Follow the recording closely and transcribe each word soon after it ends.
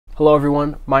Hello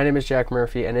everyone, my name is Jack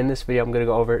Murphy, and in this video I'm going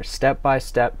to go over step by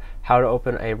step how to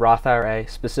open a Roth IRA,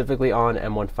 specifically on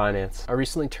M1 Finance. I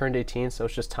recently turned 18, so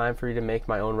it's just time for me to make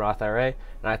my own Roth IRA,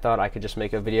 and I thought I could just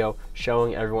make a video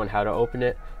showing everyone how to open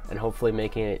it and hopefully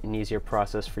making it an easier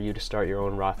process for you to start your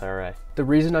own Roth IRA. The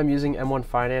reason I'm using M1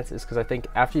 Finance is because I think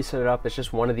after you set it up, it's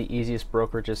just one of the easiest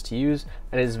brokerages to use,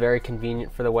 and it is very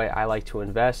convenient for the way I like to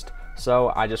invest.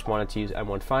 So I just wanted to use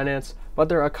M1 Finance, but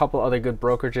there are a couple other good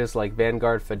brokerages like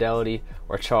Vanguard, Fidelity,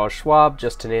 or Charles Schwab,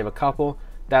 just to name a couple,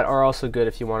 that are also good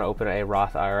if you want to open a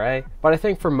Roth IRA. But I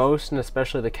think for most, and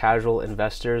especially the casual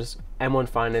investors, M1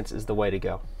 Finance is the way to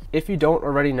go. If you don't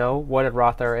already know what a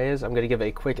Roth IRA is, I'm going to give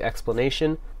a quick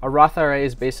explanation. A Roth IRA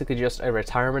is basically just a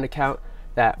retirement account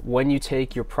that when you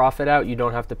take your profit out, you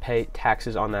don't have to pay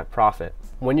taxes on that profit.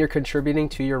 When you're contributing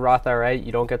to your Roth IRA,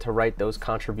 you don't get to write those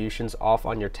contributions off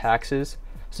on your taxes.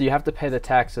 So you have to pay the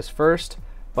taxes first,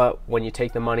 but when you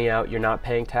take the money out, you're not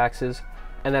paying taxes.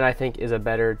 And that I think is a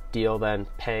better deal than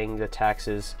paying the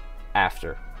taxes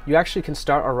after. You actually can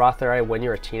start a Roth IRA when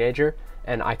you're a teenager,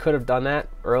 and I could have done that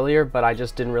earlier, but I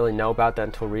just didn't really know about that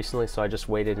until recently, so I just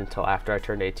waited until after I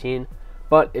turned 18.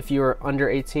 But if you're under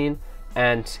 18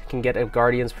 and can get a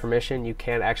guardian's permission, you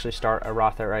can actually start a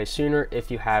Roth IRA sooner if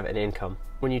you have an income.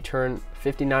 When you turn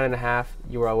 59 and a half,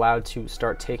 you are allowed to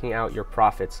start taking out your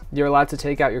profits. You're allowed to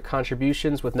take out your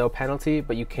contributions with no penalty,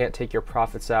 but you can't take your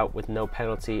profits out with no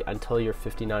penalty until you're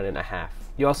 59 and a half.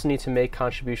 You also need to make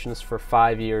contributions for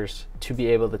 5 years to be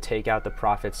able to take out the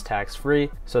profits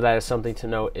tax-free, so that is something to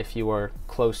note if you are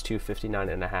close to 59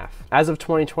 and a half. As of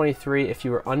 2023, if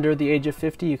you are under the age of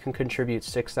 50, you can contribute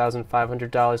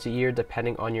 $6,500 a year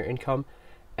depending on your income.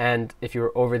 And if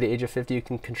you're over the age of 50, you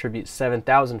can contribute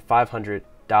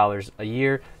 $7,500 a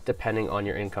year depending on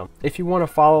your income. If you want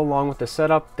to follow along with the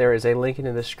setup, there is a link in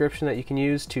the description that you can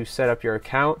use to set up your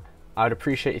account. I would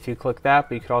appreciate if you click that,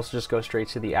 but you could also just go straight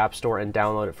to the App Store and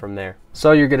download it from there.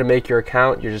 So you're going to make your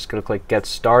account, you're just going to click Get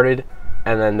Started,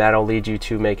 and then that'll lead you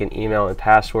to make an email and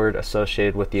password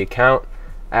associated with the account.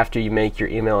 After you make your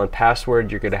email and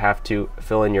password, you're going to have to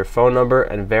fill in your phone number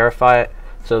and verify it.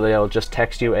 So they'll just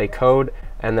text you a code,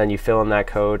 and then you fill in that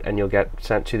code and you'll get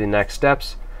sent to the next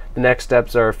steps. The next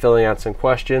steps are filling out some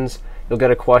questions. You'll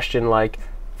get a question like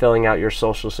filling out your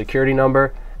social security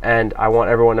number, and I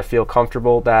want everyone to feel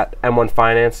comfortable that M1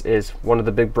 Finance is one of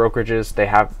the big brokerages. They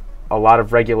have a lot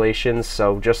of regulations,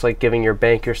 so just like giving your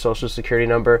bank your social security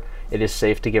number, it is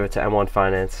safe to give it to M1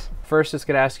 Finance. First, it's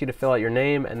going to ask you to fill out your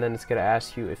name, and then it's going to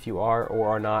ask you if you are or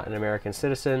are not an American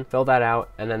citizen. Fill that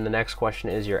out, and then the next question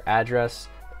is your address.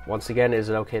 Once again, is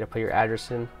it okay to put your address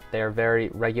in? They are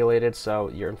very regulated, so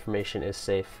your information is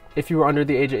safe. If you are under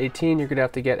the age of 18, you're going to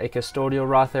have to get a custodial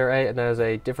Roth IRA, and that is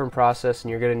a different process, and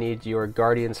you're going to need your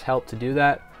guardian's help to do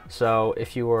that. So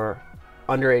if you are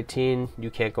under 18,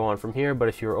 you can't go on from here, but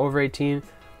if you are over 18,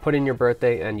 put in your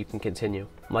birthday and you can continue.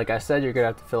 Like I said, you're going to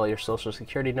have to fill out your social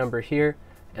security number here,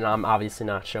 and I'm obviously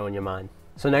not showing you mine.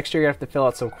 So next you're going to have to fill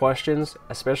out some questions,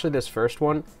 especially this first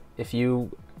one. If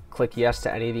you click yes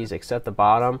to any of these except the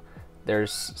bottom,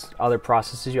 there's other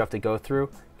processes you have to go through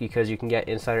because you can get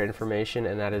insider information,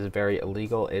 and that is very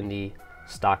illegal in the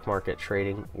stock market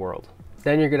trading world.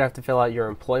 Then you're going to have to fill out your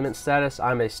employment status.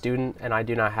 I'm a student and I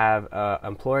do not have an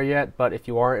employer yet, but if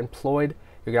you are employed,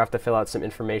 you're going to have to fill out some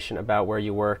information about where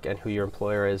you work and who your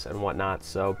employer is and whatnot,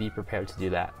 so be prepared to do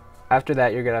that. After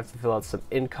that, you're going to have to fill out some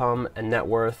income and net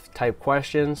worth type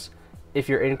questions. If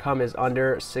your income is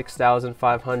under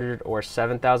 $6,500 or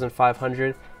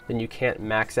 $7,500, then you can't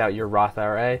max out your Roth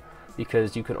IRA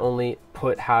because you can only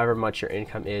put however much your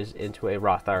income is into a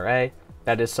Roth IRA.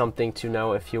 That is something to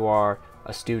know if you are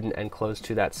a student and close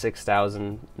to that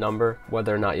 6,000 number,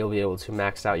 whether or not you'll be able to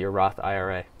max out your Roth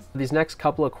IRA. These next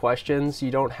couple of questions, you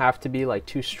don't have to be like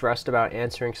too stressed about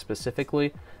answering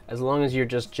specifically, as long as you're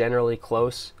just generally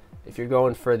close. If you're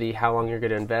going for the how long you're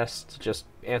going to invest, just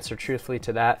answer truthfully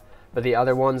to that. But the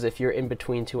other ones, if you're in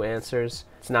between two answers,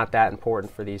 it's not that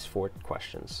important for these 4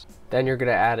 questions. Then you're going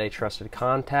to add a trusted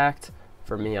contact.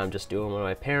 For me, I'm just doing one of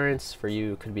my parents. For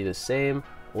you, it could be the same,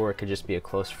 or it could just be a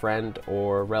close friend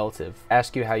or relative.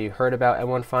 Ask you how you heard about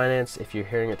M1 Finance. If you're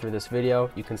hearing it through this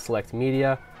video, you can select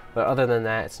media, but other than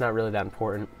that, it's not really that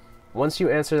important. Once you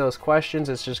answer those questions,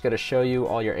 it's just going to show you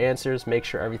all your answers, make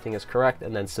sure everything is correct,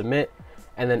 and then submit.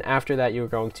 And then after that, you're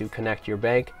going to connect your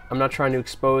bank. I'm not trying to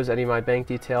expose any of my bank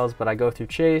details, but I go through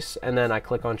Chase, and then I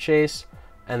click on Chase,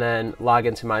 and then log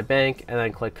into my bank, and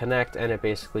then click connect, and it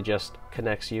basically just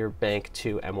connects your bank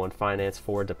to M1 Finance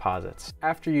for deposits.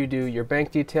 After you do your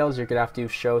bank details, you're going to have to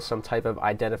show some type of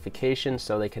identification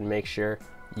so they can make sure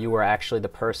you are actually the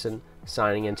person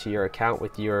signing into your account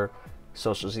with your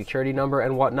social security number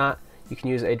and whatnot. You can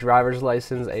use a driver's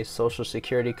license, a social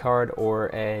security card,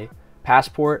 or a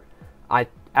passport. I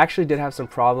actually did have some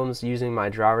problems using my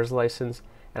driver's license,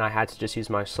 and I had to just use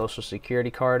my social security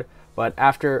card, but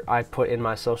after I put in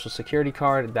my social security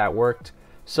card, that worked.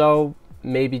 So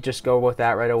maybe just go with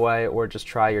that right away, or just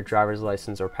try your driver's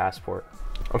license or passport.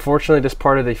 Unfortunately, this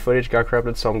part of the footage got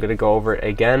corrupted, so I'm going to go over it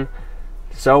again.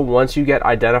 So once you get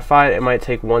identified, it might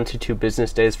take 1 to 2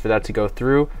 business days for that to go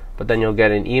through, but then you'll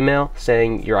get an email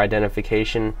saying your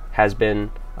identification has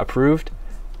been approved,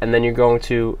 and then you're going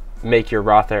to make your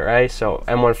Roth IRA. So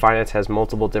M1 Finance has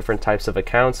multiple different types of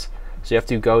accounts, so you have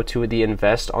to go to the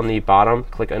invest on the bottom,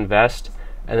 click invest,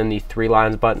 and then the 3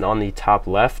 lines button on the top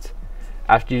left.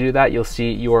 After you do that, you'll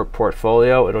see your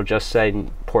portfolio. It'll just say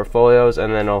portfolios,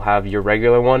 and then it'll have your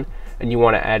regular one, and you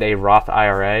want to add a Roth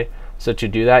IRA. So to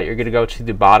do that, you're going to go to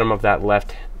the bottom of that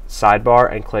left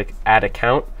sidebar and click add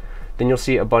account. Then you'll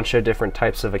see a bunch of different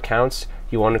types of accounts.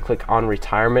 You want to click on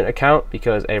retirement account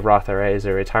because a Roth IRA is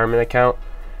a retirement account.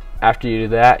 After you do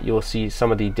that, you will see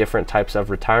some of the different types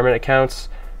of retirement accounts.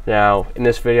 Now in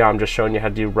this video, I'm just showing you how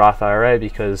to do Roth IRA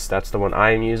because that's the one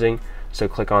I am using. So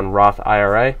click on Roth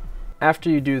IRA. After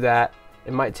you do that,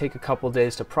 it might take a couple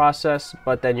days to process,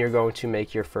 but then you're going to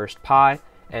make your first pie.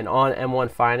 And on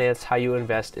M1 Finance, how you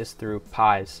invest is through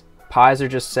pies. Pies are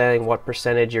just saying what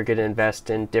percentage you're going to invest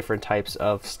in different types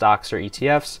of stocks or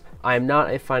ETFs. I am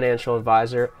not a financial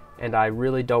advisor, and I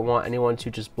really don't want anyone to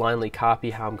just blindly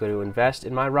copy how I'm going to invest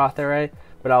in my Roth IRA,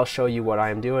 but I'll show you what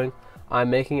I am doing. I'm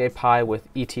making a pie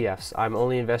with ETFs. I'm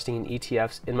only investing in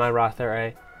ETFs in my Roth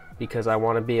IRA because I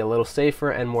want to be a little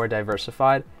safer and more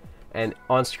diversified. And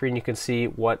on screen you can see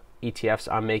what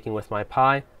ETFs I'm making with my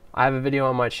pie. I have a video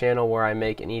on my channel where I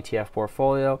make an ETF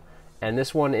portfolio, and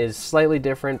this one is slightly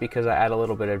different because I add a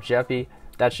little bit of JEPI.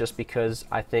 That's just because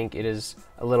I think it is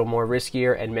a little more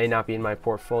riskier and may not be in my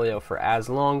portfolio for as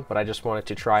long, but I just wanted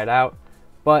to try it out.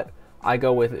 But I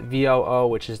go with VOO,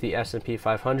 which is the S&P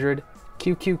 500,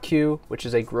 QQQ, which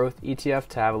is a growth ETF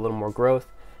to have a little more growth,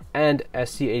 and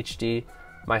SCHD,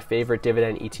 my favorite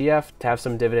dividend ETF, to have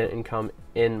some dividend income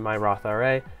in my Roth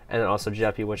IRA, and then also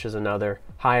JEPI, which is another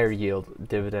higher yield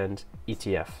dividend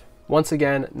ETF. Once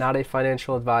again, not a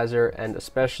financial advisor, and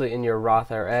especially in your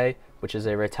Roth IRA, which is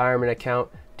a retirement account,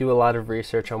 do a lot of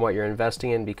research on what you're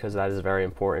investing in because that is very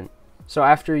important. So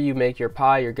after you make your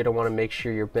pie, you're going to want to make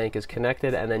sure your bank is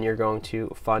connected, and then you're going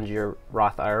to fund your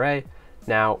Roth IRA.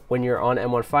 Now, when you're on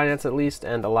M1 Finance at least,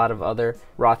 and a lot of other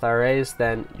Roth IRAs,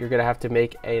 then you're going to have to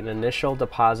make an initial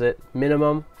deposit,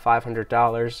 minimum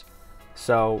 $500.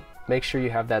 So make sure you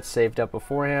have that saved up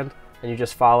beforehand, and you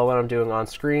just follow what I'm doing on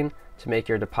screen to make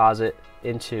your deposit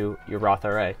into your Roth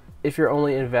IRA. If you're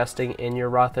only investing in your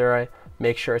Roth IRA,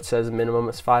 make sure it says minimum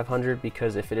is $500,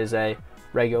 because if it is a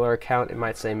regular account, it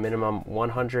might say minimum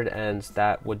 $100, and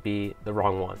that would be the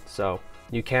wrong one. So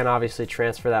you can obviously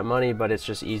transfer that money, but it's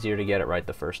just easier to get it right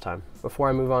the first time. Before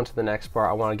I move on to the next part,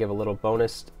 I want to give a little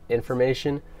bonus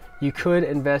information. You could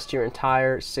invest your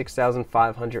entire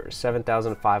 $6,500 or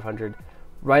 $7,500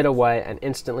 right away and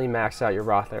instantly max out your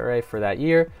Roth IRA for that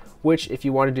year, which if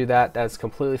you want to do that, that's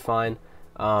completely fine.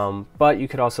 But you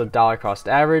could also dollar cost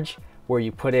average, where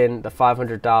you put in the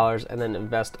 $500 and then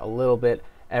invest a little bit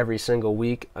every single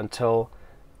week until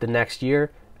the next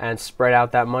year, and spread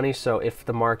out that money. So if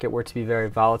the market were to be very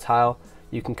volatile,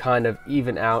 you can kind of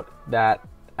even out that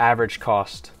average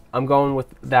cost. I'm going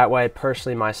with that way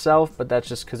personally myself, but that's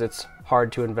just because it's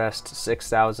hard to invest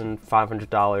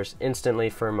 $6,500 instantly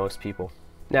for most people.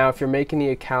 Now, if you're making the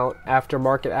account after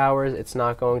market hours, it's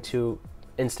not going to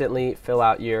instantly fill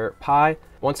out your pie.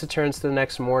 Once it turns to the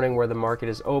next morning where the market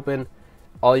is open,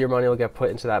 all your money will get put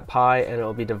into that pie, and it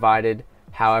will be divided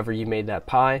however you made that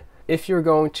pie. If you're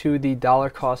going to the dollar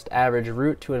cost average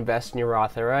route to invest in your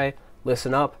Roth IRA,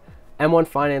 listen up. M1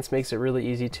 Finance makes it really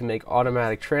easy to make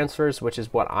automatic transfers, which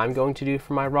is what I'm going to do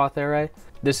for my Roth IRA.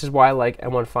 This is why I like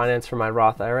M1 Finance for my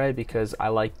Roth IRA, because I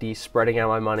like the spreading out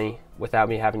my money without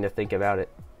me having to think about it.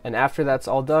 And after that's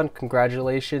all done,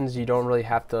 congratulations, you don't really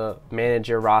have to manage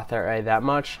your Roth IRA that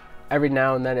much. Every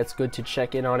now and then it's good to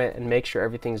check in on it and make sure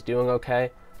everything's doing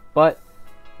okay, but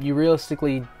you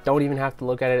realistically don't even have to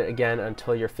look at it again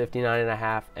until you're 59 and a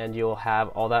half, and you'll have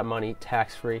all that money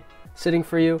tax-free sitting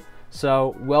for you.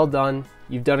 So well done,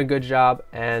 you've done a good job,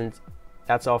 and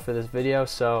that's all for this video.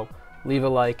 So leave a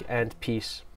like and peace.